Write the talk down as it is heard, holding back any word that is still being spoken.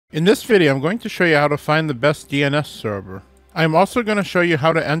In this video, I'm going to show you how to find the best DNS server. I'm also going to show you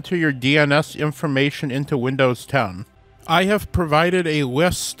how to enter your DNS information into Windows 10. I have provided a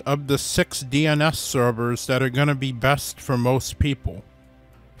list of the 6 DNS servers that are going to be best for most people.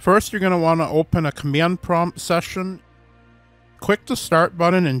 First, you're going to want to open a command prompt session. Click the Start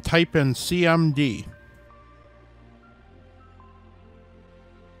button and type in CMD.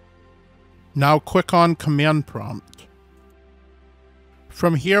 Now click on Command Prompt.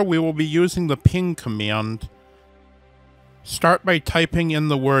 From here, we will be using the ping command. Start by typing in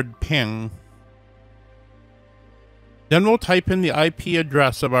the word ping. Then we'll type in the IP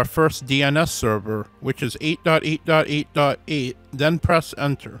address of our first DNS server, which is 8.8.8.8, then press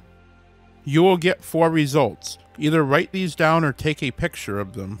enter. You will get 4 results. Either write these down or take a picture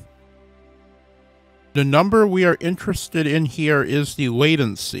of them. The number we are interested in here is the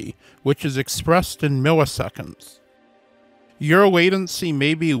latency, which is expressed in milliseconds. Your latency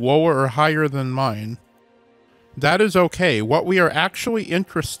may be lower or higher than mine. That is okay. What we are actually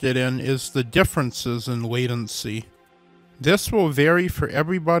interested in is the differences in latency. This will vary for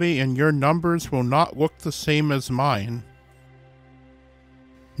everybody and your numbers will not look the same as mine.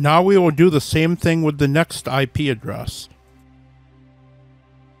 Now we will do the same thing with the next IP address.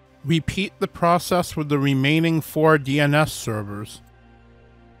 Repeat the process with the remaining 4 DNS servers.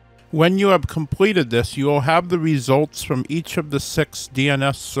 When you have completed this, you will have the results from each of the 6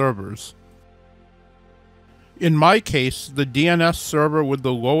 DNS servers. In my case, the DNS server with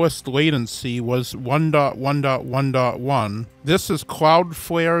the lowest latency was 1.1.1.1. This is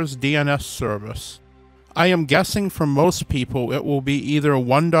Cloudflare's DNS service. I am guessing for most people it will be either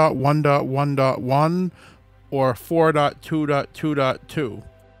 1.1.1.1 or 4.2.2.2.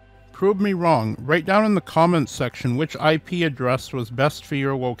 Prove me wrong. Write down in the comments section which IP address was best for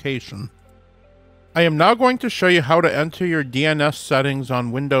your location. I am now going to show you how to enter your DNS settings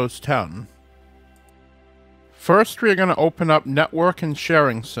on Windows 10. First, we are going to open up Network and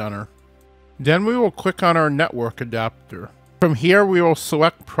Sharing Center. Then we will click on our network adapter. From here, we will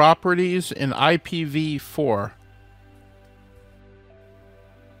select Properties in IPv4.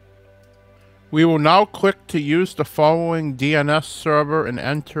 We will now click to use the following DNS server and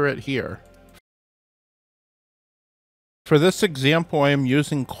enter it here. For this example, I am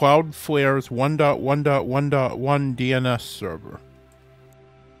using Cloudflare's 1.1.1.1 DNS server.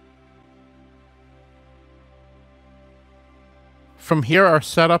 From here, our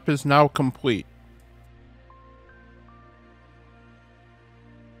setup is now complete.